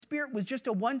Spirit was just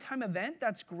a one-time event,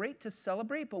 that's great to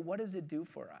celebrate, but what does it do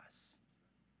for us?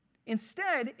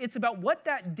 Instead, it's about what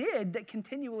that did that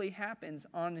continually happens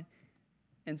on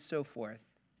and so forth.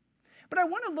 But I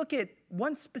want to look at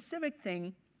one specific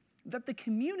thing that the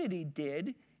community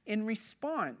did in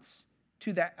response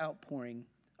to that outpouring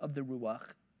of the Ruach.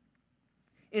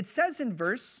 It says in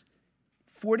verse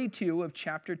 42 of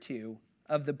chapter 2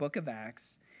 of the book of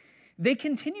Acts, they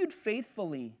continued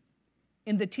faithfully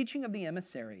in the teaching of the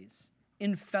emissaries,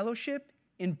 in fellowship,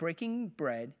 in breaking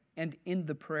bread, and in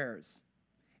the prayers.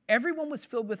 Everyone was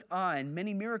filled with awe, and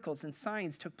many miracles and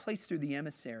signs took place through the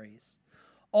emissaries.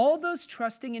 All those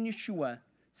trusting in Yeshua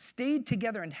stayed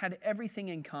together and had everything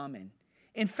in common.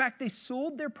 In fact, they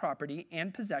sold their property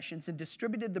and possessions and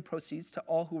distributed the proceeds to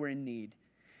all who were in need.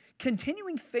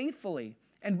 Continuing faithfully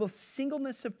and with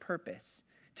singleness of purpose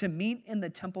to meet in the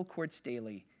temple courts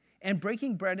daily, and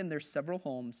breaking bread in their several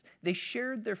homes, they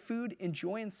shared their food in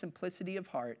joy and simplicity of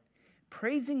heart,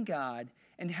 praising God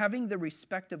and having the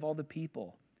respect of all the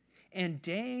people. And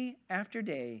day after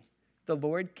day, the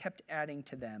Lord kept adding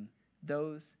to them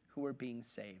those who were being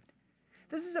saved.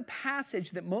 This is a passage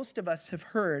that most of us have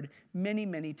heard many,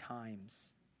 many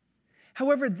times.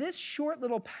 However, this short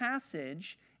little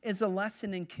passage is a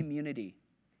lesson in community,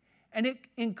 and it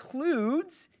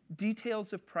includes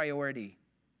details of priority.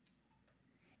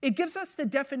 It gives us the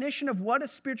definition of what a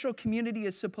spiritual community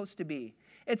is supposed to be.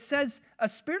 It says a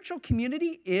spiritual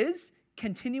community is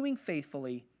continuing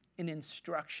faithfully in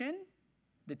instruction,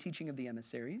 the teaching of the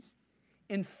emissaries,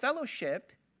 in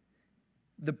fellowship,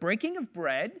 the breaking of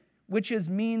bread, which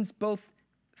means both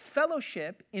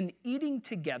fellowship in eating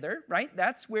together, right?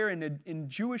 That's where in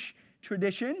Jewish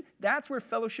tradition, that's where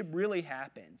fellowship really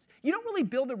happens. You don't really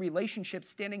build a relationship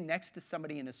standing next to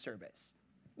somebody in a service.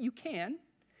 You can,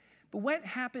 but what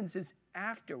happens is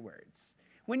afterwards.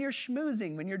 When you're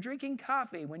schmoozing, when you're drinking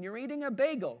coffee, when you're eating a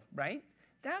bagel, right?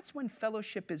 That's when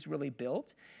fellowship is really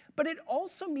built. But it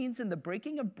also means in the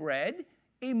breaking of bread,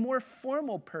 a more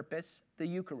formal purpose, the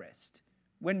Eucharist,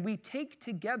 when we take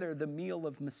together the meal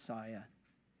of Messiah.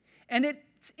 And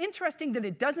it's interesting that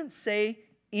it doesn't say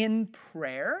in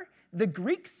prayer. The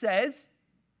Greek says,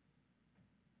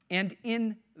 and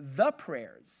in the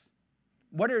prayers.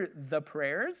 What are the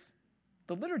prayers?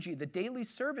 The liturgy, the daily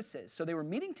services. So they were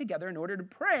meeting together in order to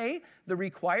pray the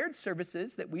required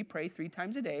services that we pray 3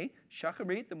 times a day: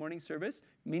 Shacharit, the morning service;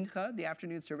 Mincha, the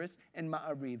afternoon service; and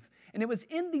Ma'ariv. And it was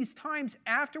in these times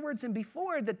afterwards and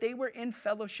before that they were in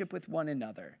fellowship with one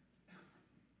another.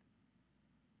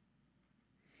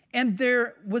 And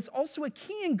there was also a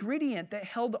key ingredient that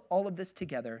held all of this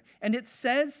together, and it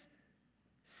says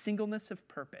singleness of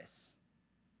purpose.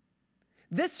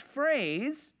 This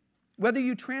phrase, whether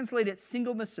you translate it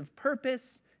singleness of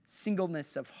purpose,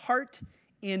 singleness of heart,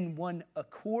 in one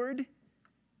accord,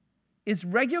 is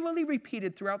regularly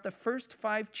repeated throughout the first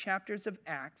 5 chapters of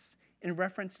Acts in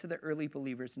reference to the early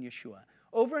believers in Yeshua.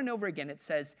 Over and over again it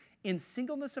says, in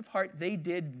singleness of heart they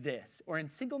did this, or in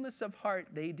singleness of heart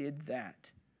they did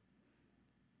that.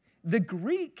 The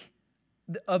Greek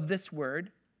of this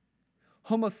word,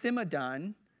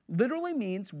 homothimadon, literally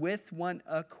means with one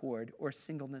accord or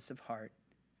singleness of heart.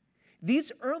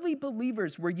 These early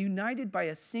believers were united by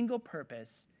a single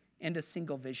purpose and a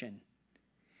single vision.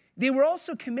 They were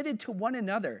also committed to one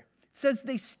another. It says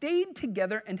they stayed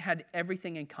together and had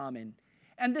everything in common.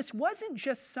 And this wasn't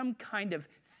just some kind of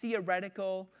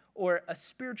theoretical or a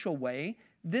spiritual way.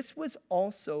 This was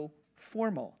also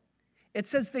formal. It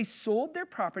says they sold their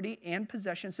property and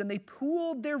possessions and they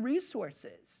pooled their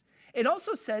resources. It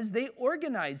also says they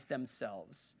organized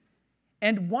themselves.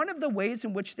 And one of the ways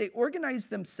in which they organized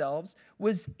themselves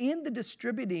was in the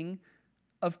distributing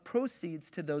of proceeds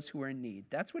to those who were in need.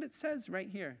 That's what it says right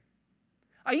here.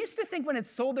 I used to think when it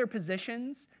sold their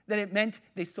possessions that it meant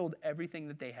they sold everything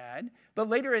that they had. But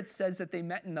later it says that they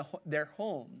met in their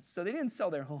homes. So they didn't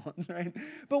sell their homes, right?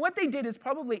 But what they did is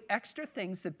probably extra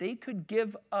things that they could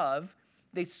give of.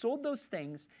 They sold those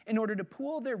things in order to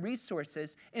pool their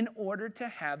resources in order to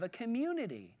have a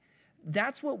community.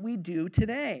 That's what we do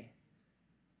today.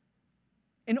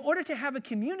 In order to have a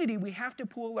community, we have to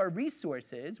pool our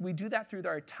resources. We do that through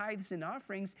our tithes and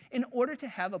offerings in order to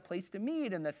have a place to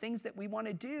meet and the things that we want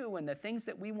to do and the things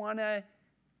that we want to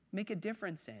make a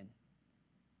difference in.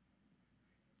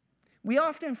 We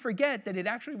often forget that it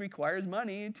actually requires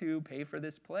money to pay for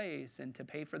this place and to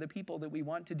pay for the people that we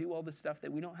want to do all the stuff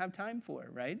that we don't have time for,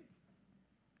 right?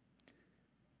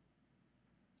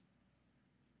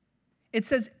 It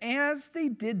says, as they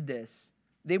did this,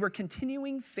 they were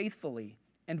continuing faithfully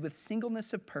and with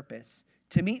singleness of purpose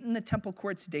to meet in the temple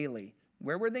courts daily.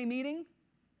 Where were they meeting?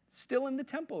 Still in the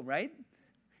temple, right?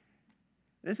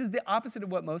 This is the opposite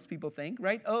of what most people think,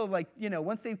 right? Oh,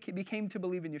 once they became to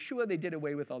believe in Yeshua, they did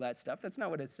away with all that stuff. That's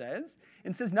not what it says.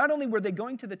 It says not only were they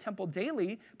going to the temple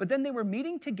daily, but then they were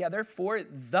meeting together for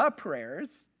the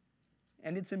prayers,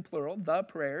 and it's in plural, the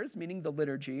prayers, meaning the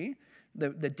liturgy,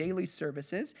 the daily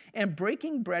services, and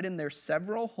breaking bread in their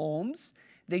several homes.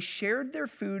 They shared their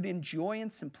food in joy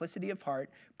and simplicity of heart,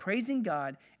 praising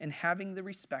God and having the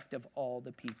respect of all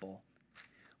the people.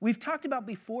 We've talked about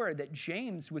before that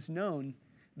James was known,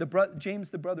 James,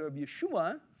 the brother of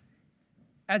Yeshua,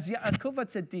 as Yaakov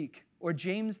HaTzadik, or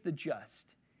James the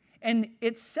Just. And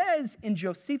it says in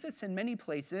Josephus and many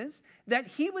places that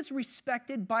he was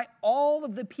respected by all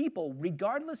of the people,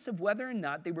 regardless of whether or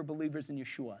not they were believers in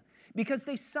Yeshua, because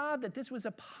they saw that this was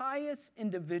a pious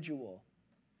individual,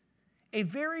 a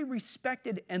very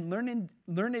respected and learned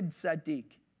tzaddik.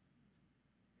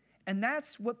 And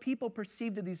that's what people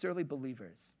perceived of these early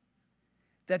believers.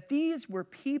 That these were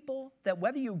people that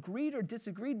whether you agreed or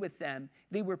disagreed with them,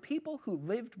 they were people who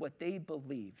lived what they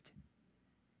believed.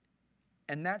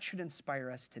 And that should inspire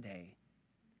us today.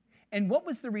 And what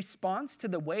was the response to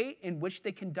the way in which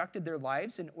they conducted their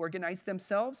lives and organized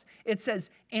themselves? It says,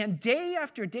 and day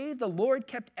after day, the Lord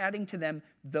kept adding to them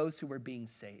those who were being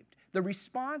saved. The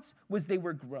response was they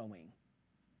were growing.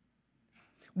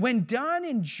 When done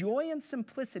in joy and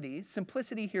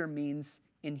simplicity here means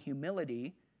in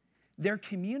humility, their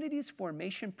community's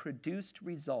formation produced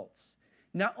results,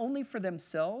 not only for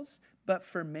themselves, but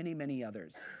for many, many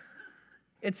others.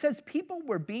 It says people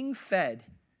were being fed.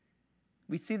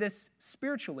 We see this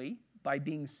spiritually by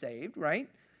being saved, right?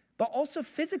 But also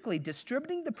physically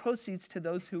distributing the proceeds to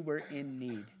those who were in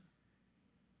need.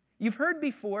 You've heard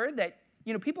before that,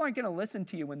 people aren't going to listen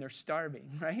to you when they're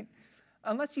starving, right?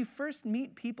 Unless you first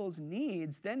meet people's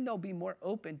needs, then they'll be more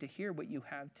open to hear what you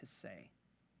have to say.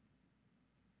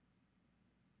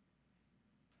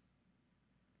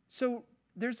 So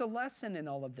there's a lesson in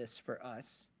all of this for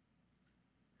us.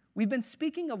 We've been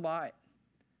speaking a lot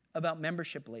about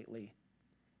membership lately.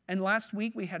 And last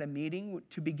week we had a meeting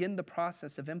to begin the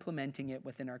process of implementing it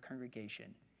within our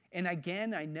congregation. And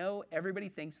again, I know everybody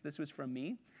thinks this was from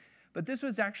me, but this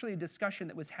was actually a discussion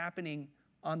that was happening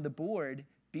on the board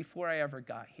before I ever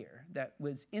got here. That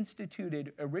was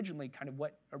instituted originally, kind of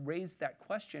what raised that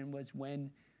question was when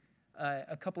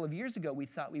a couple of years ago we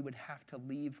thought we would have to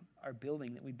leave our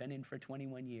building that we'd been in for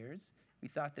 21 years. We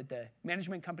thought that the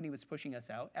management company was pushing us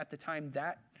out. At the time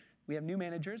that, we have new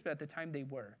managers, but at the time they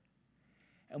were.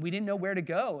 And we didn't know where to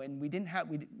go, and we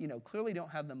clearly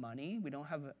don't have the money. We don't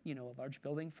have a large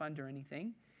building fund or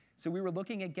anything. So we were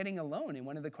looking at getting a loan, and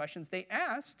one of the questions they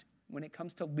asked when it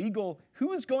comes to legal,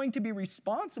 who's going to be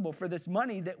responsible for this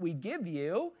money that we give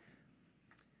you?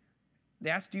 They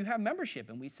asked, do you have membership?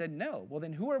 And we said, no. Well,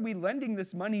 then who are we lending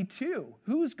this money to?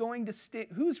 Who's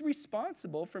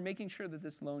responsible for making sure that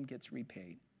this loan gets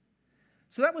repaid?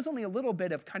 So that was only a little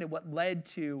bit of kind of what led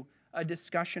to a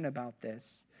discussion about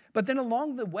this. But then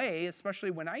along the way,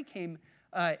 especially when I came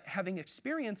having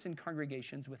experience in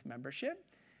congregations with membership,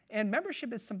 and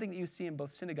membership is something that you see in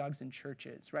both synagogues and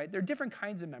churches, right? There are different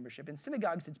kinds of membership. In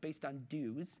synagogues, it's based on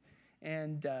dues.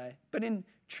 But in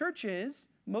churches,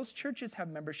 most churches have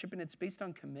membership, and it's based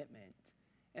on commitment.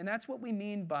 And that's what we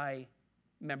mean by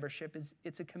membership, is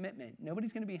it's a commitment.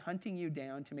 Nobody's going to be hunting you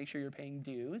down to make sure you're paying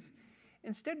dues.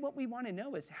 Instead, what we want to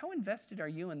know is, how invested are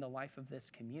you in the life of this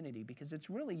community? Because it's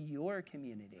really your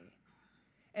community.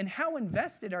 And how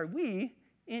invested are we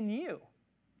in you?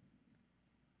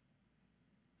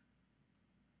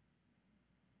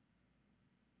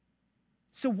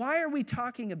 So why are we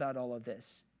talking about all of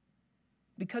this?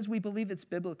 Because we believe it's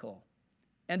biblical.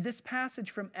 And this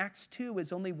passage from Acts 2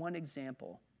 is only one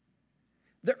example.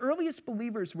 The earliest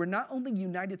believers were not only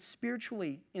united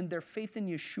spiritually in their faith in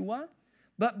Yeshua,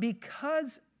 but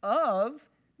because of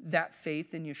that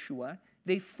faith in Yeshua,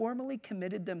 they formally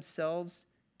committed themselves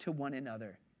to one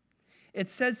another.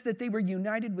 It says that they were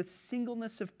united with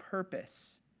singleness of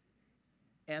purpose,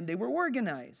 and they were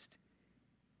organized.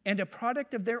 And a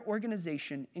product of their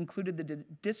organization included the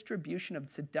distribution of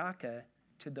tzedakah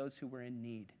to those who were in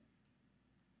need.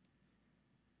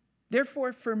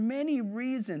 Therefore, for many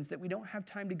reasons that we don't have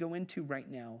time to go into right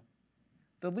now,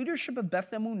 the leadership of Beth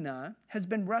Emunah has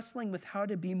been wrestling with how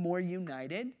to be more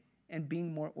united and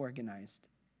being more organized.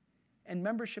 And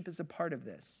membership is a part of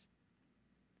this.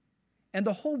 And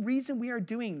the whole reason we are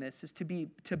doing this is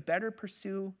to better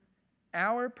pursue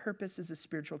our purpose as a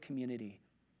spiritual community.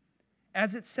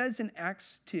 As it says in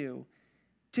Acts 2,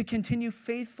 to continue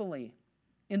faithfully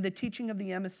in the teaching of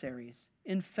the emissaries,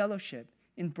 in fellowship,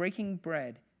 in breaking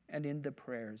bread, and in the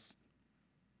prayers.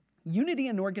 Unity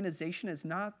and organization is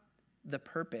not the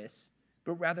purpose,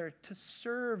 but rather to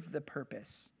serve the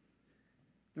purpose.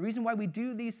 The reason why we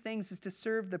do these things is to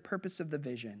serve the purpose of the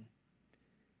vision.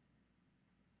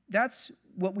 That's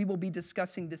what we will be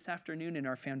discussing this afternoon in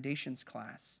our foundations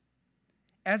class.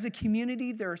 As a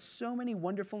community, there are so many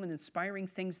wonderful and inspiring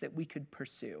things that we could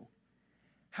pursue.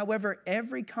 However,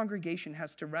 every congregation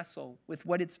has to wrestle with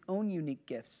what its own unique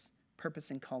gifts,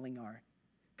 purpose, and calling are.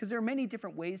 Because there are many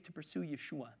different ways to pursue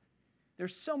Yeshua.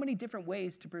 There's so many different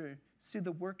ways to pursue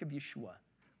the work of Yeshua.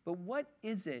 But what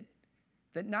is it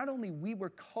that not only we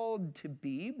were called to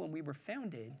be when we were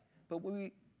founded, but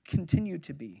we continue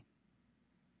to be?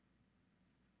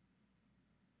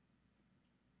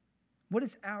 What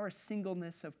is our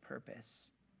singleness of purpose?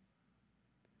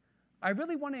 I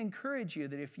really want to encourage you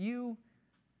that if you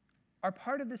are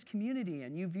part of this community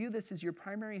and you view this as your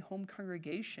primary home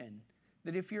congregation,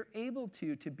 that if you're able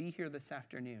to be here this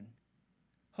afternoon,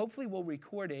 hopefully we'll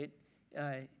record it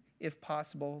if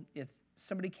possible, if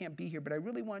somebody can't be here, but I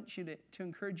really want you to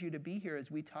encourage you to be here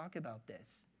as we talk about this.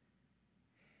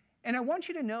 And I want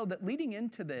you to know that leading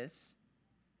into this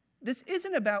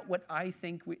isn't about what I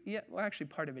think actually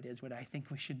part of it is what I think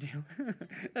we should do.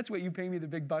 That's what you pay me the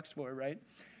big bucks for, right?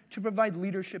 To provide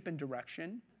leadership and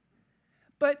direction.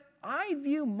 But I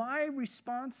view my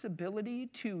responsibility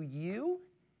to you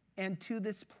and to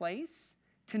this place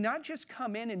to not just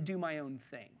come in and do my own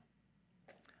thing.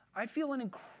 I feel an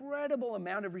incredible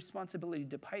amount of responsibility,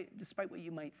 despite what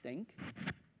you might think,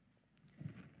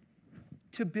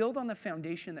 to build on the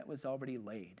foundation that was already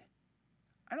laid.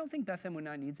 I don't think Beth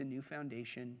Emunah needs a new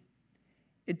foundation.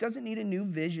 It doesn't need a new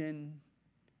vision.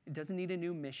 It doesn't need a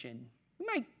new mission. We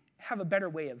might have a better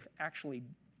way of actually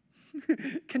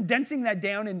condensing that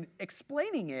down and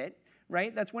explaining it,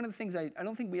 right? That's one of the things I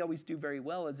don't think we always do very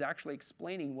well, is actually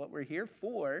explaining what we're here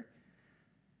for.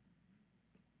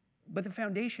 But the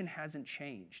foundation hasn't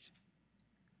changed.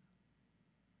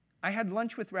 I had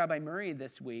lunch with Rabbi Murray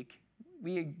this week.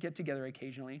 We get together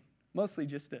occasionally, mostly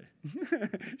just to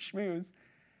schmooze.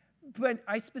 But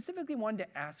I specifically wanted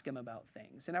to ask him about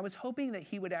things. And I was hoping that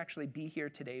he would actually be here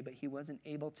today, but he wasn't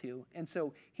able to. And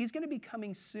so he's going to be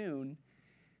coming soon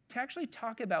to actually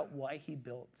talk about why he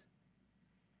built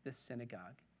this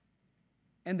synagogue.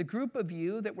 And the group of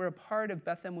you that were a part of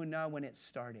Beth Emunah when it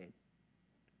started.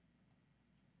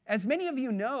 As many of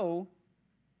you know,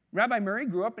 Rabbi Murray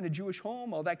grew up in a Jewish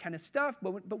home, all that kind of stuff,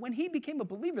 but when he became a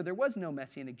believer, there was no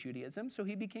Messianic Judaism, so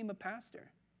he became a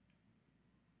pastor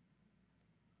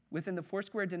within the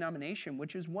Foursquare denomination,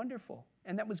 which is wonderful,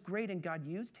 and that was great, and God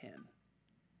used him.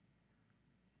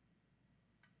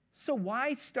 So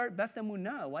why start Beth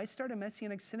Emunah? Why start a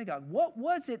Messianic synagogue? What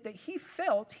was it that he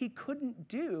felt he couldn't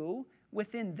do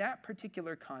within that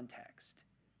particular context?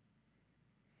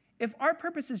 If our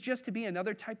purpose is just to be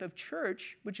another type of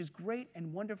church, which is great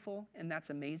and wonderful, and that's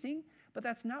amazing, but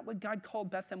that's not what God called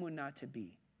Beth Emunah to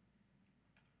be.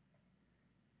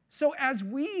 So as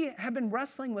we have been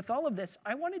wrestling with all of this,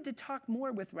 I wanted to talk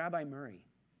more with Rabbi Murray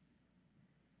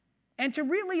and to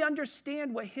really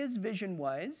understand what his vision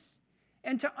was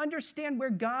and to understand where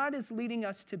God is leading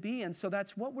us to be. And so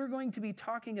that's what we're going to be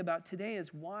talking about today,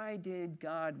 is why did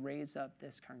God raise up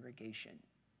this congregation?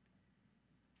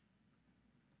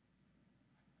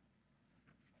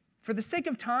 For the sake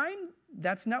of time,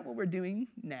 that's not what we're doing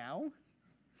now.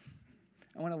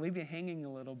 I want to leave you hanging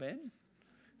a little bit.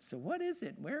 So what is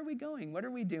it? Where are we going? What are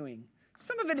we doing?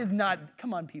 Some of it is not,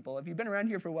 come on people, if you've been around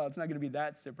here for a while, it's not going to be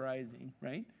that surprising,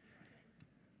 right?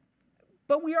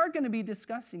 But we are going to be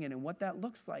discussing it and what that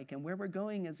looks like and where we're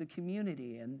going as a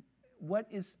community and what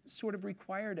is sort of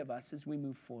required of us as we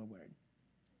move forward,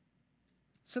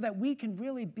 so that we can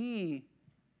really be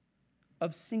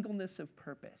of singleness of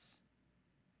purpose,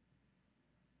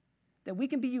 that we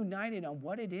can be united on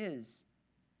what it is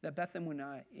that Beth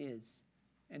Emunah is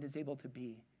and is able to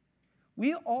be.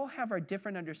 We all have our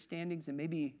different understandings and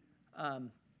maybe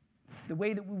the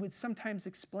way that we would sometimes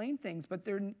explain things, but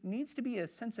there needs to be a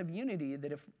sense of unity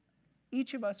that if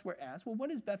each of us were asked, well, what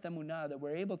is Beth Emunah, that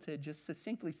we're able to just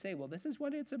succinctly say, well, this is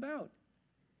what it's about.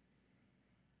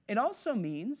 It also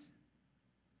means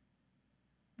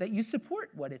that you support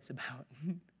what it's about.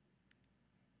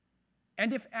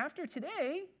 And if after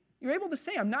today you're able to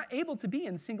say, I'm not able to be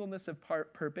in singleness of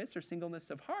purpose or singleness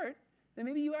of heart, then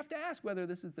maybe you have to ask whether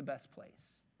this is the best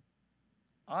place.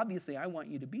 Obviously, I want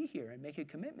you to be here and make a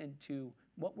commitment to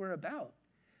what we're about.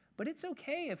 But it's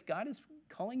okay if God is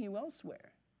calling you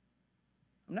elsewhere.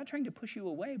 I'm not trying to push you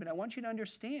away, but I want you to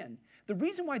understand. The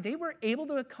reason why they were able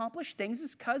to accomplish things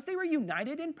is because they were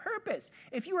united in purpose.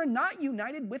 If you are not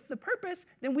united with the purpose,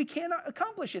 then we cannot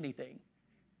accomplish anything.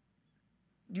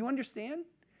 Do you understand?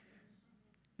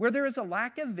 Where there is a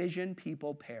lack of vision,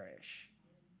 people perish.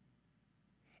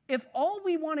 If all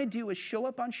we want to do is show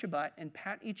up on Shabbat and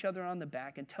pat each other on the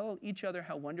back and tell each other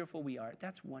how wonderful we are,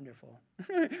 that's wonderful.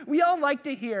 We all like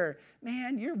to hear,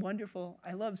 man, you're wonderful.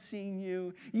 I love seeing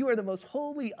you. You are the most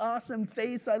holy, awesome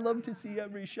face I love to see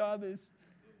every Shabbos.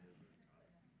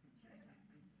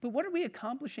 But what are we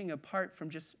accomplishing apart from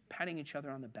just patting each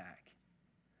other on the back?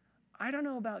 I don't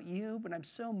know about you, but I'm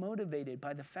so motivated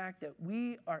by the fact that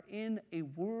we are in a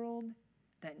world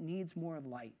that needs more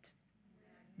light,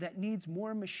 that needs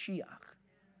more Mashiach,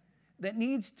 that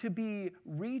needs to be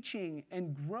reaching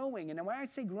and growing. And when I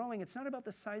say growing, it's not about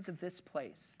the size of this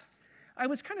place. I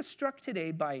was kind of struck today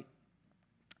by,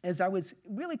 as I was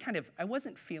really I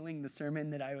wasn't feeling the sermon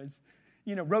that I was,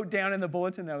 wrote down in the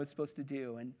bulletin that I was supposed to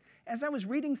do. And as I was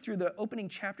reading through the opening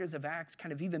chapters of Acts,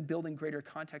 kind of even building greater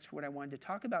context for what I wanted to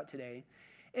talk about today,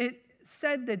 it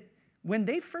said that when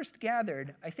they first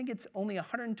gathered, I think it's only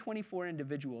 124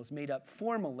 individuals made up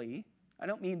formally. I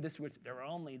don't mean there were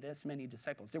only this many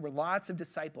disciples. There were lots of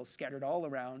disciples scattered all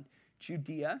around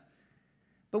Judea.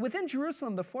 But within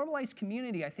Jerusalem, the formalized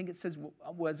community, I think it says,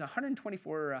 was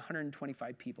 124 or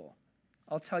 125 people.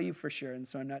 I'll tell you for sure, and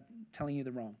so I'm not telling you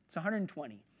the wrong. It's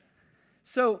 120.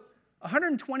 So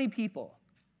 120 people.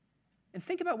 And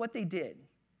think about what they did.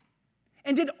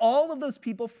 And did all of those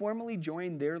people formally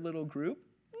join their little group?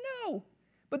 No.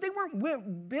 But they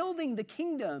weren't building the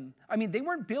kingdom. They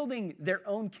weren't building their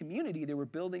own community. They were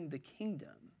building the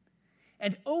kingdom.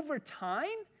 And over time,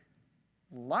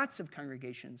 lots of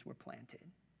congregations were planted.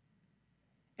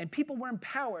 And people were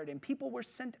empowered and people were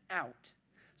sent out.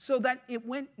 So that it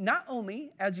went not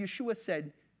only, as Yeshua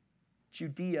said,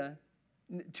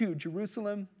 to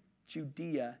Jerusalem,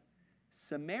 Judea,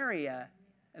 Samaria,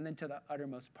 and then to the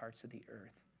uttermost parts of the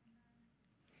earth.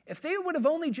 If they would have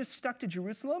only just stuck to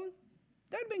Jerusalem,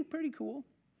 that would have been pretty cool.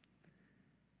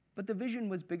 But the vision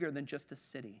was bigger than just a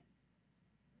city.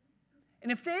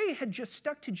 And if they had just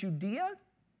stuck to Judea,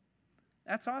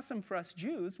 that's awesome for us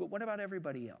Jews, but what about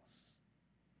everybody else?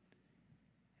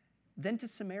 Then to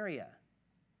Samaria.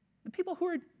 The people who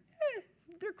are,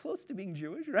 they're close to being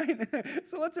Jewish, right?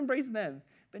 So let's embrace them.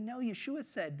 But no, Yeshua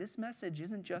said, this message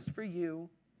isn't just for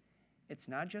you. It's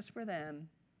not just for them.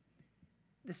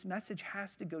 This message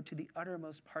has to go to the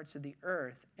uttermost parts of the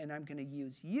earth, and I'm going to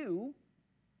use you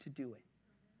to do it.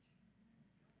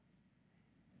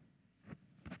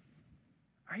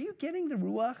 Are you getting the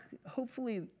Ruach,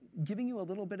 hopefully giving you a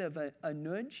little bit of a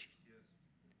nudge? Yes.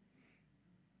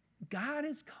 God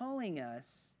is calling us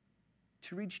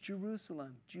to reach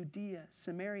Jerusalem, Judea,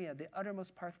 Samaria, the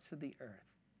uttermost parts of the earth,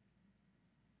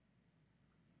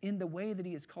 in the way that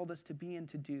he has called us to be and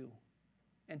to do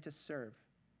and to serve.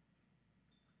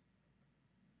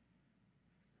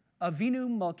 Avinu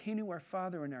Malkeinu, our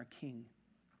Father and our King.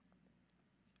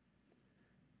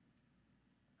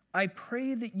 I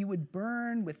pray that you would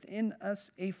burn within us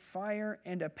a fire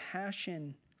and a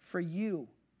passion for you,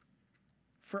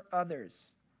 for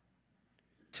others,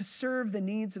 to serve the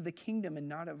needs of the kingdom and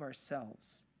not of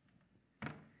ourselves.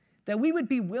 That we would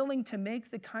be willing to make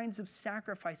the kinds of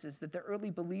sacrifices that the early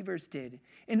believers did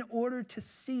in order to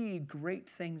see great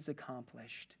things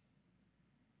accomplished.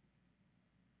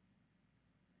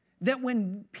 That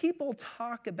when people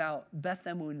talk about Beth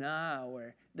Emunah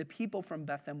or the people from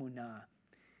Beth Emunah,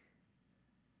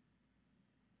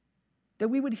 that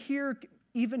we would hear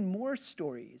even more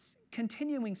stories,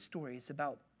 continuing stories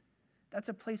about that's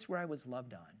a place where I was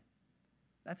loved on.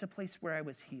 That's a place where I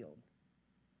was healed.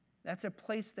 That's a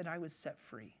place that I was set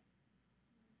free.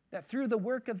 That through the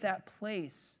work of that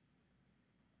place,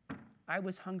 I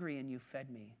was hungry and you fed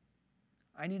me.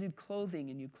 I needed clothing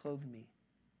and you clothed me.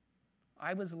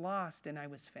 I was lost and I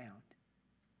was found.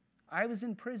 I was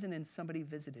in prison and somebody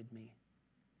visited me.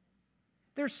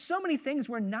 There's so many things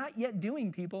we're not yet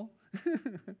doing, people.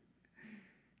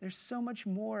 There's so much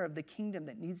more of the kingdom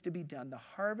that needs to be done. The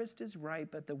harvest is ripe,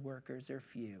 but the workers are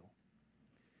few.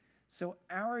 So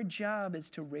our job is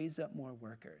to raise up more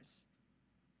workers.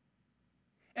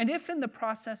 And if in the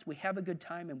process we have a good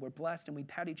time and we're blessed and we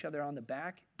pat each other on the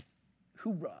back,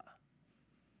 hoorah.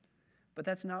 But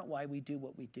that's not why we do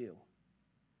what we do.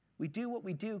 We do what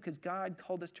we do because God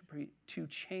called us to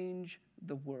change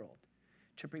the world,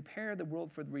 to prepare the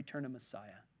world for the return of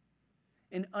Messiah.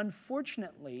 And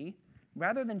unfortunately,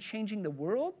 rather than changing the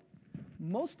world,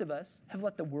 most of us have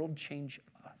let the world change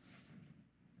us.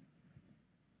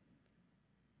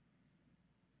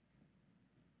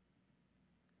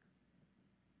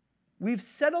 We've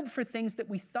settled for things that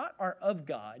we thought are of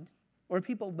God, or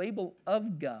people label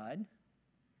of God,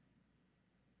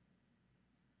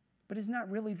 but is not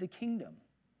really the kingdom.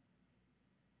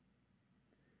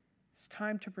 It's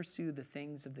time to pursue the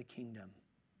things of the kingdom.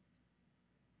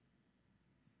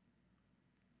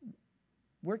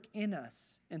 Work in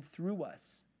us and through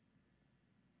us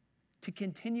to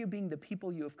continue being the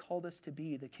people you have called us to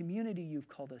be, the community you've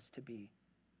called us to be,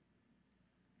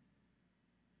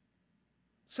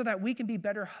 so that we can be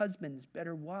better husbands,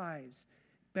 better wives,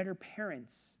 better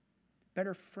parents,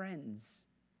 better friends,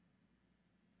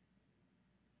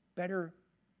 better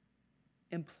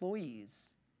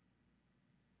employees,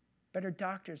 better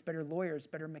doctors, better lawyers,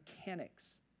 better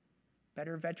mechanics,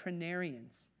 better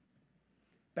veterinarians,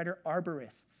 better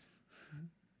arborists.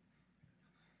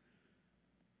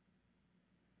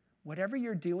 Whatever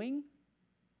you're doing,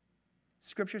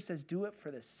 Scripture says do it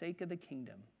for the sake of the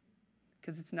kingdom,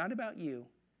 because it's not about you,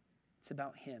 it's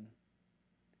about him.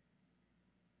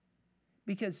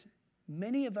 Because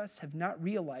many of us have not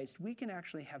realized we can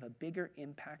actually have a bigger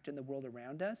impact in the world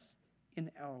around us, in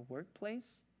our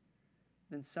workplace,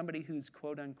 than somebody who's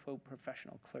quote-unquote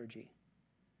professional clergy.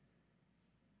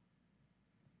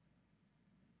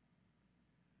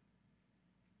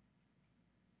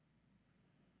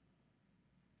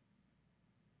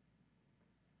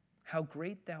 How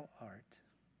great thou art.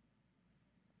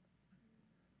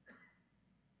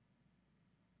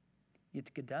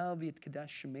 Yitgadal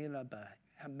v'yitgadash shemei rabah.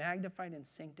 How magnified and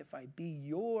sanctified be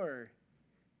your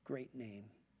great name.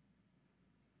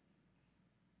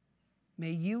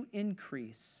 May you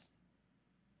increase,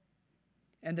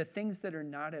 and the things that are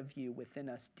not of you within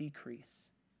us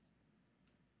decrease,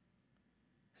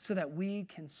 so that we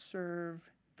can serve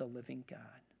the living God.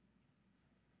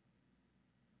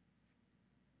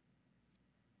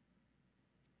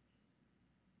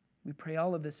 We pray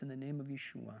all of this in the name of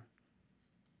Yeshua.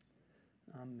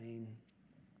 Amen.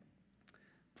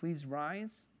 Please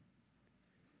rise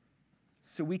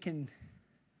so we can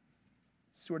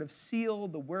sort of seal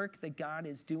the work that God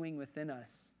is doing within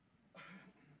us.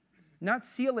 Not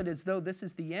seal it as though this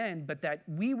is the end, but that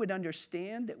we would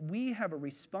understand that we have a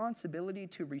responsibility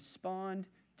to respond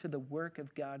to the work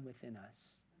of God within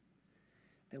us.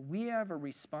 That we have a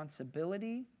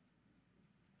responsibility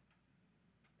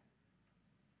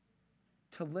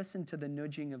to listen to the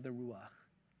nudging of the Ruach.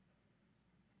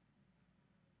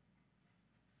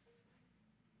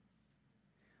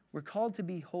 We're called to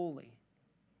be holy,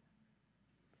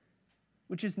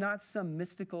 which is not some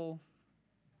mystical,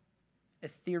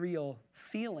 ethereal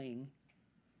feeling.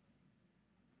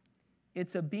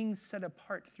 It's a being set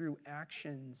apart through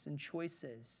actions and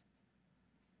choices.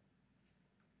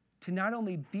 To not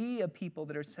only be a people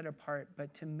that are set apart,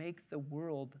 but to make the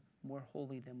world more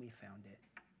holy than we found it.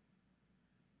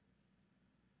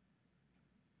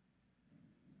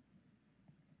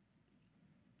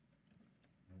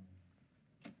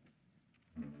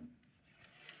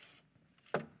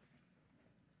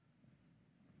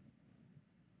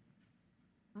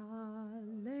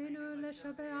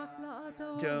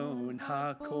 Don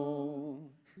hakol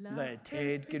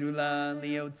letet gerula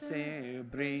liotzer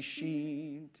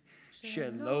breshit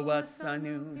shelo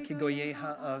asanu kigoye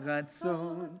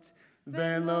ha'aratzot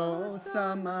velo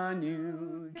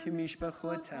samanu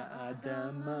kimishpachot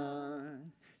ha'adama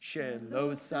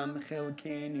shelo sam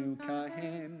chelkenu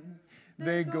kahem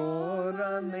vegor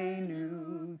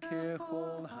aleinu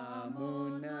kechol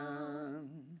hamonam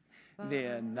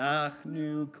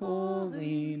ve'anachnu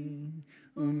kolim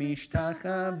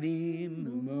umishtachavim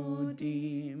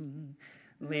umodim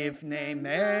lifnei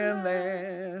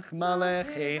melech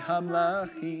malachei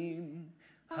hamlachim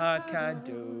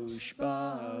hakadosh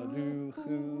baruch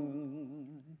hu.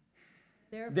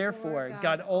 Therefore,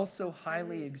 God also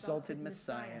highly exalted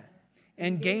Messiah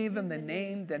and gave him the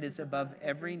name that is above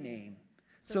every name,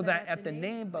 so that at the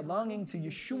name belonging to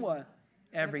Yeshua,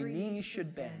 every knee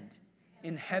should bend,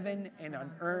 in heaven and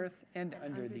on earth and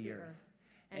under the earth,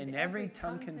 and every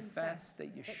tongue confess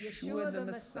that Yeshua the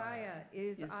Messiah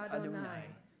is Adonai,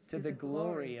 to the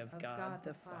glory of God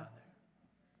the Father.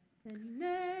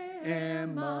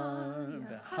 Emar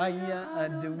v'haya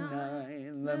Adonai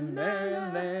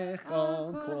lemelech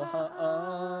al kol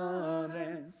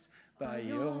haaretz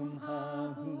bayom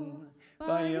hahu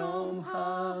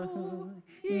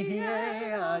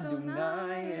yihye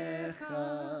Adonai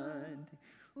echad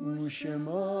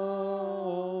u'shemo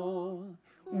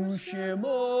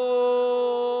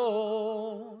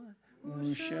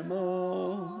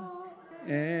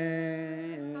echad.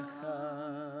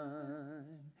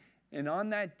 And on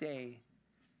that day,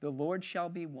 the Lord shall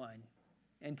be one,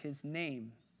 and his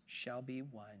name shall be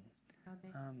one.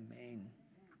 Amen.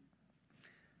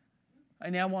 I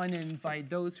now want to invite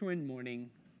those who are in mourning,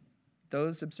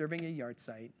 those observing a yard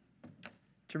site,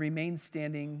 to remain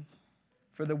standing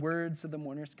for the words of the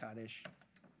mourner's Kaddish.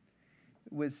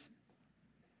 It was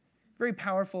very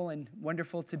powerful and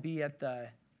wonderful to be at the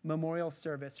memorial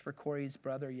service for Corey's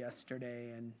brother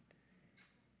yesterday,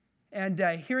 and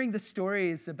hearing the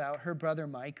stories about her brother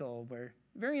Michael were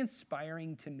very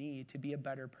inspiring to me to be a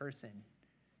better person,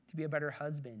 to be a better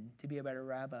husband, to be a better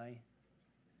rabbi.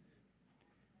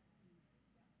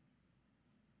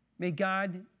 May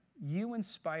God, you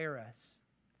inspire us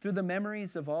through the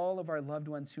memories of all of our loved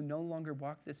ones who no longer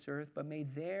walk this earth, but may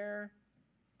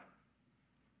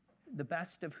the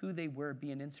best of who they were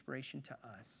be an inspiration to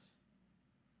us.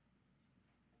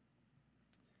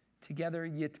 Together,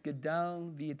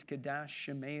 Yitgadal v'yitgadash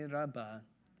shemei Rabbah,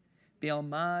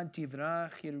 Be'alma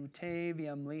tivrach Yerutei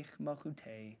v'yamlich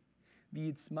machutei,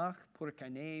 v'yitzmach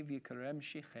purkanei v'yikarem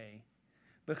shichei,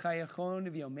 b'chayachon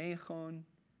v'yomeichon,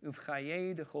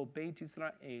 uv'chayei d'chol Beit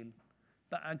Yisrael,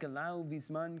 ba'agalau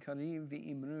v'zman kariv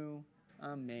v'imru,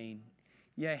 Amen.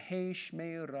 Yehei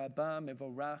shmei Rabbah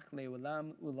mevorach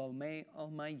le'olam ulalmei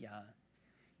almaya,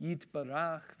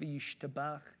 Yitbarach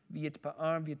v'yishtabach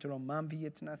v'yitpa'ar v'yitromam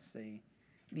v'yitnaseh,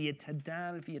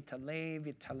 v'yitadal v'yitaleh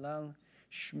v'yitalal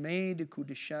shmei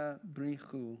dekudesha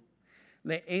brichu,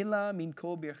 le'ela min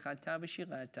kol birchata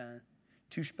v'shirata,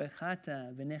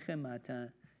 tushbechata v'nechemata,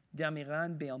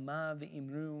 damiran be'alma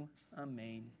v'imru,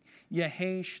 Amen.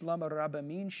 Yehei shlam Rabbah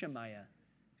min shemaya,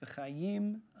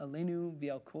 v'chayim alenu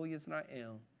v'al kol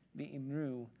Yisrael,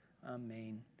 v'imru,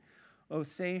 Amen.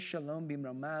 Oseh shalom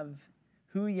b'mramav,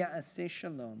 Hu ya'aseh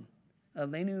shalom,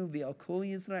 alenu v'al kol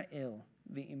Yisrael,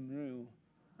 v'imru,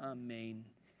 Amen.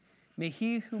 May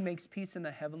he who makes peace in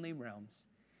the heavenly realms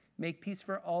make peace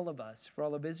for all of us, for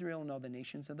all of Israel and all the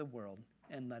nations of the world,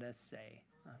 and let us say,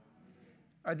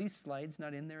 Are these slides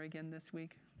not in there again this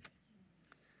week?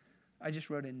 I just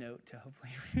wrote a note to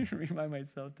hopefully remind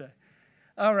myself to.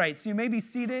 All right, so you may be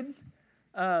seated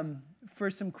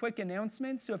for some quick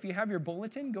announcements. So if you have your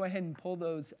bulletin, go ahead and pull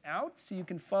those out so you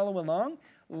can follow along.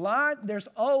 There's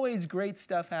always great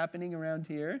stuff happening around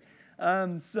here.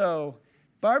 So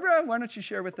Barbara, why don't you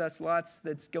share with us lots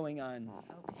that's going on?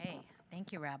 Okay,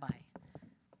 thank you, Rabbi.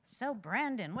 So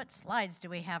Brandon, what slides do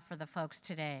we have for the folks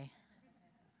today?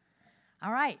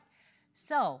 All right,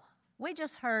 so we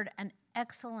just heard an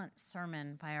excellent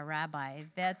sermon by a rabbi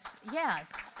that's, yes,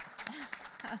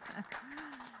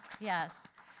 yes,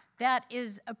 that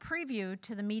is a preview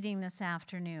to the meeting this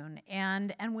afternoon.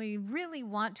 And we really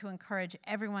want to encourage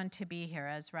everyone to be here,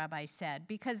 as Rabbi said,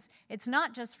 because it's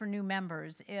not just for new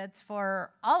members, it's for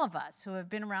all of us who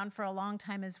have been around for a long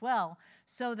time as well,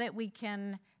 so that we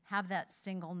can have that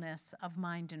singleness of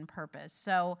mind and purpose.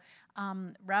 So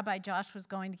Rabbi Josh was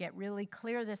going to get really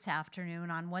clear this afternoon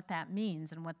on what that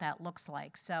means and what that looks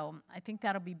like. So I think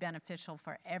that'll be beneficial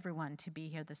for everyone to be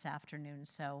here this afternoon.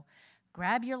 So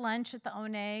grab your lunch at the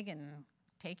Oneg and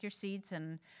take your seats,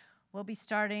 and we'll be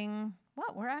starting,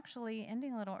 we're actually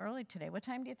ending a little early today. What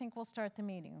time do you think we'll start the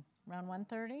meeting? Around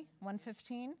 1:30?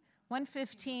 1:15?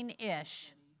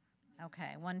 1:15-ish.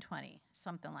 Okay, 1:20,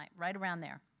 something like, right around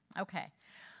there. Okay.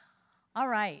 All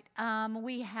right,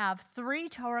 we have 3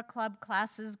 Torah Club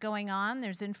classes going on.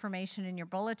 There's information in your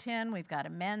bulletin. We've got a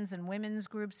men's and women's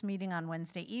groups meeting on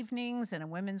Wednesday evenings and a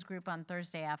women's group on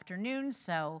Thursday afternoons.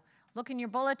 So look in your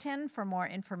bulletin for more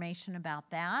information about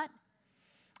that.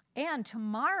 And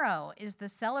tomorrow is the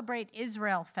Celebrate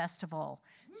Israel Festival.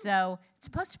 So it's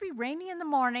supposed to be rainy in the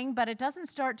morning, but it doesn't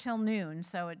start till noon,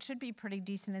 so it should be pretty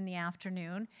decent in the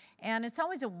afternoon. And it's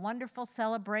always a wonderful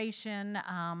celebration.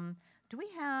 Do we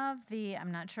have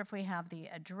I'm not sure if we have the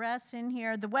address in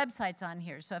here. The website's on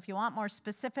here, so if you want more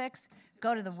specifics,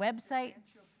 go to the website.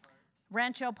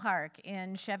 Rancho Park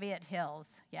in Cheviot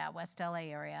Hills, West LA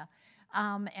area.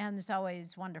 And there's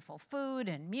always wonderful food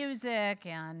and music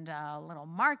and a little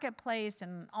marketplace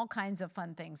and all kinds of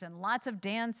fun things and lots of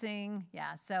dancing.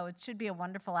 So it should be a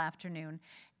wonderful afternoon.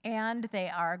 And they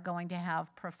are going to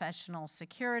have professional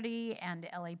security and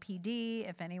LAPD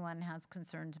if anyone has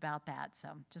concerns about that. So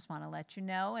just want to let you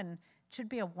know, and it should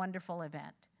be a wonderful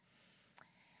event.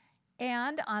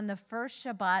 And on the first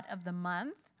Shabbat of the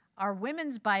month, our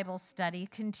women's Bible study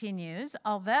continues,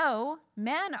 although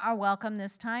men are welcome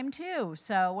this time too.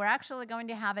 So we're actually going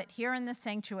to have it here in the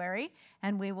sanctuary,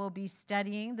 and we will be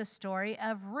studying the story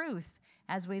of Ruth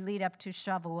as we lead up to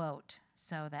Shavuot.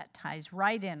 So that ties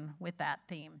right in with that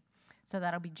theme. So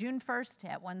that'll be June 1st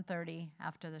at 1:30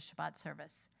 after the Shabbat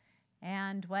service.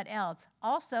 And what else?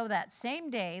 Also that same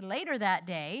day, later that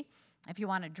day, if you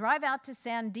want to drive out to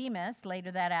San Dimas later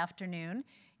that afternoon,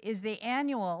 is the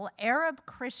annual Arab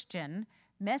Christian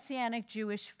Messianic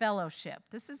Jewish Fellowship.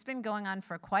 This has been going on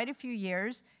for quite a few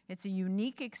years. It's a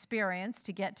unique experience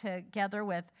to get together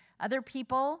with other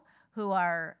people who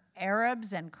are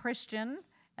Arabs and Christian,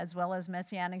 as well as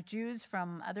Messianic Jews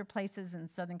from other places in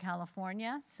Southern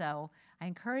California. So I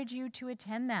encourage you to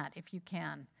attend that if you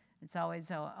can. It's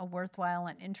always a worthwhile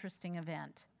and interesting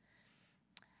event.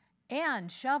 And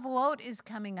Shavuot is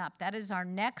coming up. That is our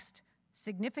next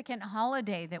significant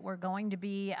holiday that we're going to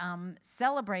be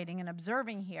celebrating and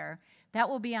observing here. That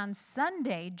will be on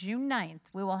Sunday, June 9th.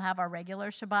 We will have our regular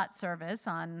Shabbat service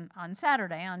on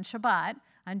Saturday, on Shabbat,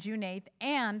 on June 8th,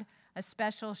 and a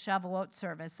special Shavuot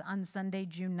service on Sunday,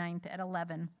 June 9th at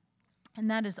 11.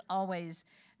 And that is always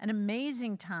an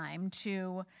amazing time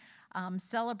to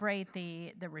celebrate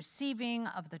the receiving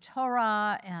of the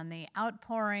Torah and the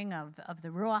outpouring of the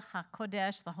Ruach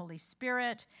HaKodesh, the Holy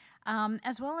Spirit,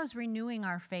 as well as renewing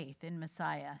our faith in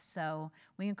Messiah. So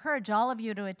we encourage all of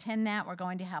you to attend that. We're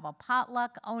going to have a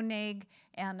potluck, oneg,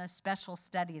 and a special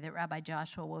study that Rabbi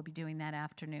Joshua will be doing that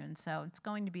afternoon. So it's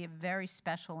going to be a very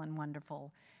special and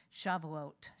wonderful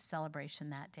Shavuot celebration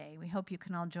that day. We hope you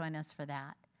can all join us for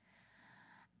that.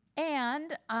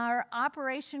 And our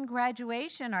Operation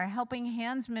Graduation, our Helping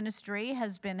Hands ministry,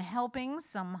 has been helping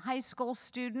some high school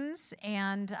students.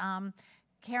 And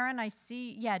Karen, I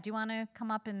see, do you want to come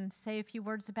up and say a few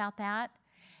words about that?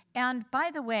 And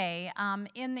by the way,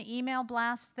 in the email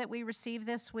blast that we received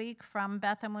this week from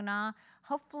Beth Emunah,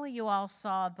 hopefully you all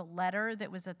saw the letter that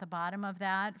was at the bottom of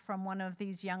that from one of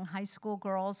these young high school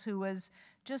girls who was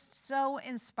just so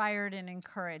inspired and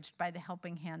encouraged by the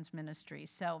Helping Hands ministry.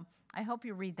 So I hope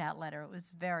you read that letter. It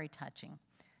was very touching.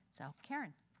 So,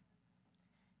 Karen.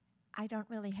 I don't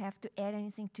really have to add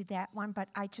anything to that one, but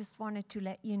I just wanted to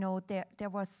let you know there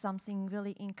was something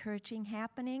really encouraging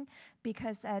happening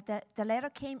because the letter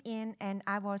came in and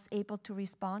I was able to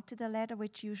respond to the letter,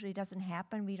 which usually doesn't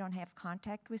happen. We don't have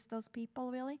contact with those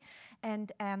people really.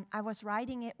 And I was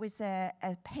writing it with a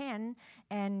pen,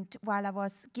 and while I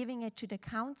was giving it to the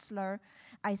counselor,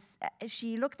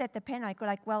 she looked at the pen. I go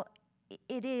like, well,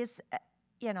 it is,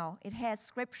 it has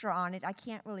scripture on it. I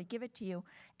can't really give it to you.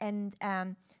 And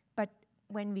but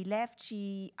when we left,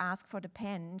 she asked for the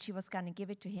pen. She was going to give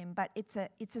it to him. But it's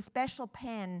a special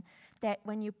pen that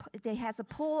when it has a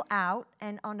pull out,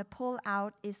 and on the pull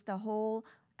out is the whole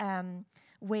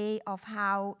way of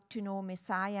how to know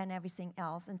Messiah and everything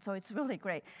else. And so it's really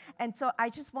great. And so I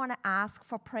just want to ask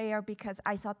for prayer because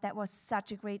I thought that was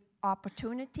such a great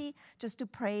opportunity just to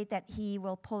pray that he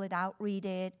will pull it out, read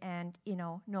it, and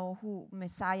know who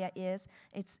Messiah is.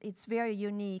 It's very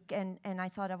unique, and I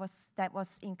thought that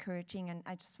was encouraging, and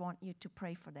I just want you to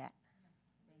pray for that.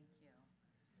 Thank you.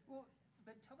 Well,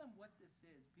 but tell them what this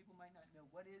is. People might not know.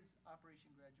 What is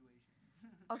Operation Graduation?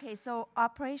 Okay, so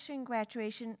Operation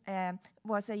Graduation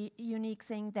was a unique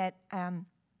thing that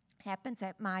happens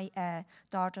at my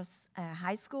daughter's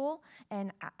high school,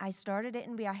 and I started it,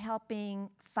 and we are helping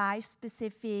 5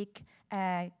 specific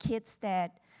kids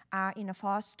that are in a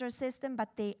foster system, but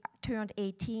they turned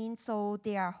 18, so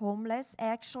they are homeless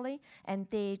actually, and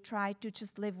they try to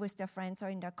just live with their friends or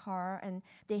in their car, and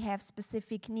they have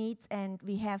specific needs, and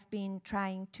we have been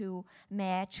trying to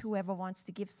match whoever wants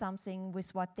to give something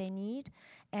with what they need.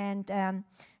 And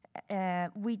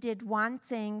we did one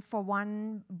thing for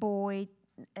one boy,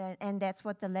 and that's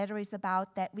what the letter is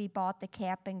about, that we bought the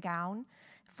cap and gown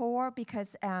for,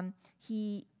 because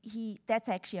he that's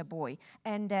actually a boy,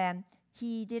 and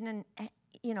he didn't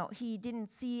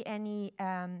see any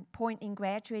point in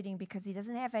graduating because he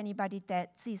doesn't have anybody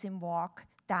that sees him walk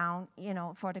down,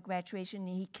 for the graduation.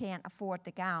 He can't afford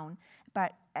the gown,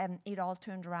 but it all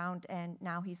turned around, and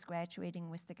now he's graduating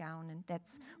with the gown, and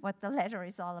that's what the letter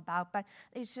is all about. But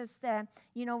it's just,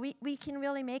 we can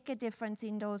really make a difference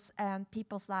in those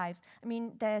people's lives. I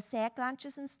mean, the sack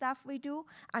lunches and stuff we do,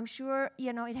 I'm sure,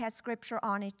 it has scripture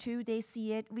on it too. They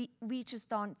see it. We just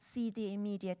don't see the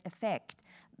immediate effect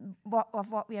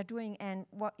of what we are doing, and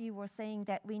what you were saying,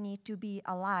 that we need to be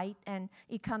a light, and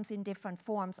it comes in different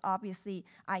forms. Obviously,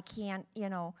 I can't,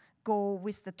 go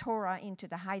with the Torah into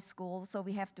the high school, so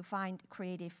we have to find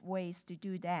creative ways to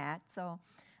do that. So,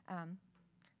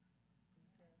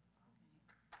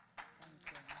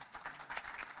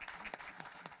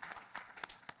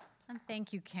 And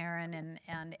thank you, Karen,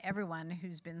 and everyone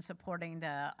who's been supporting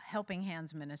the Helping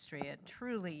Hands ministry. It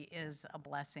truly is a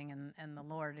blessing, and the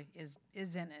Lord is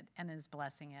in it and is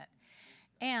blessing it.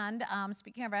 And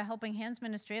speaking of our Helping Hands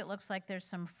ministry, it looks like there's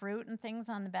some fruit and things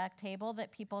on the back table that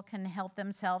people can help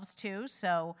themselves to.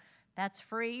 So that's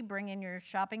free. Bring in your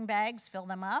shopping bags, fill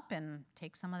them up, and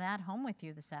take some of that home with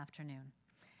you this afternoon.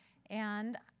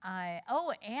 And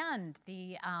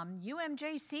the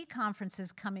UMJC conference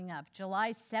is coming up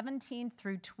July 17th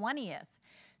through 20th.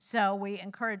 So we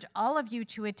encourage all of you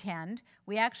to attend.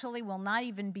 We actually will not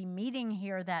even be meeting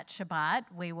here that Shabbat.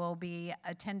 We will be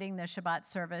attending the Shabbat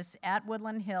service at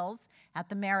Woodland Hills at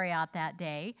the Marriott that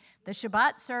day. The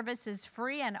Shabbat service is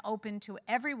free and open to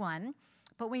everyone,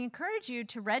 but we encourage you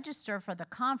to register for the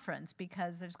conference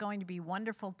because there's going to be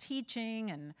wonderful teaching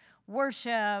and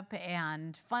worship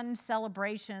and fun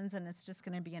celebrations, and it's just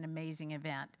going to be an amazing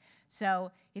event.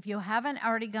 So if you haven't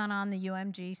already gone on the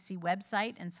UMGC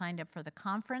website and signed up for the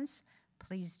conference,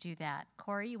 please do that.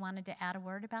 Corey, you wanted to add a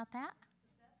word about that?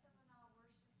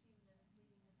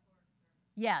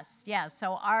 Yes.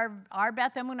 So our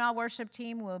Beth Emunah worship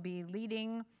team will be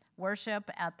leading worship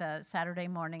at the Saturday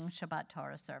morning Shabbat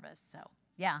Torah service. So,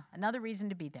 yeah, another reason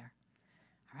to be there.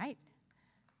 All right.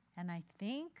 And I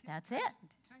think that's it.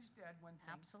 Can I just add one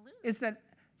thing? Absolutely. Is that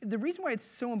the reason why it's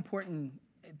so important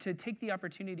to take the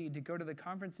opportunity to go to the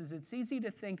conference is it's easy to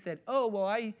think that, oh, well,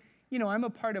 I'm a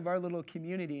part of our little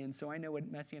community, and so I know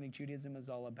what Messianic Judaism is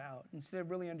all about. Instead of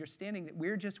really understanding that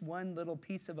we're just one little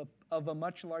piece of a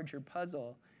much larger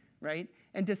puzzle, right?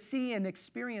 And to see an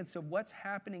experience of what's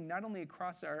happening not only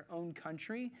across our own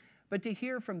country, but to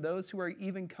hear from those who are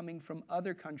even coming from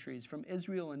other countries, from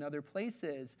Israel and other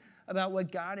places, about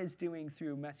what God is doing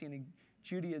through Messianic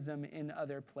Judaism in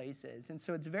other places. And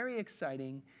so it's very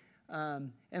exciting.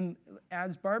 And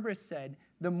as Barbara said,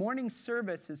 the morning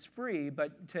service is free,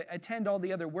 but to attend all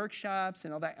the other workshops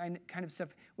and all that kind of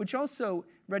stuff, which also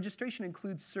registration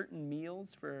includes certain meals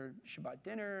for Shabbat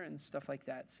dinner and stuff like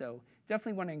that. So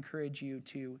definitely want to encourage you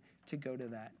to go to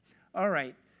that. All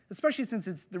right, especially since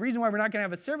it's the reason why we're not going to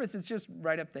have a service, it's just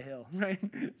right up the hill, right?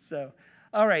 So,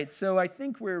 all right, so I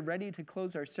think we're ready to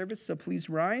close our service, so please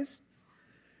rise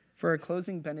for our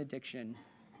closing benediction.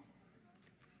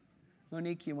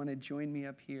 Monique, you want to join me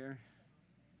up here?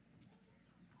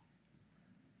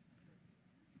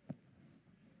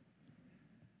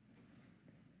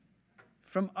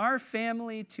 From our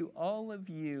family to all of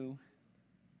you,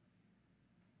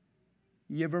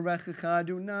 Yivarechecha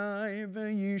Adonai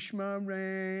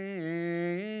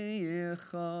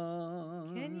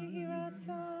v'yishmarecha. Can you hear our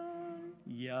song?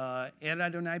 Ya'er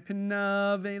Adonai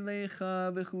panav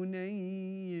elecha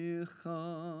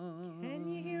v'chunecha. Can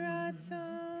you hear our song?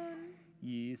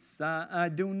 Yisa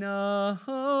Adonai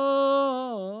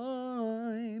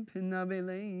panav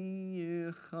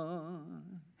elecha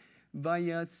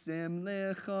vayasem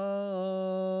lecha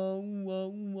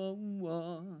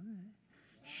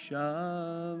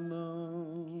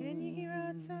shalom. Can you hear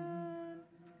our song?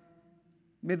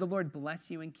 May the Lord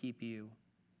bless you and keep you.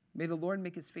 May the Lord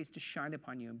make his face to shine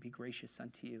upon you and be gracious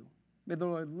unto you. May the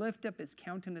Lord lift up his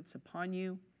countenance upon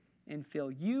you and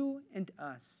fill you and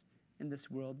us in this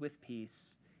world with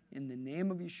peace. In the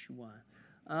name of Yeshua.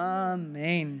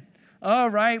 Amen. All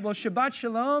right, well, Shabbat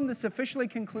Shalom. This officially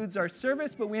concludes our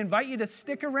service, but we invite you to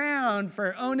stick around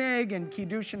for Oneg and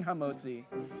Kiddush and Hamotzi.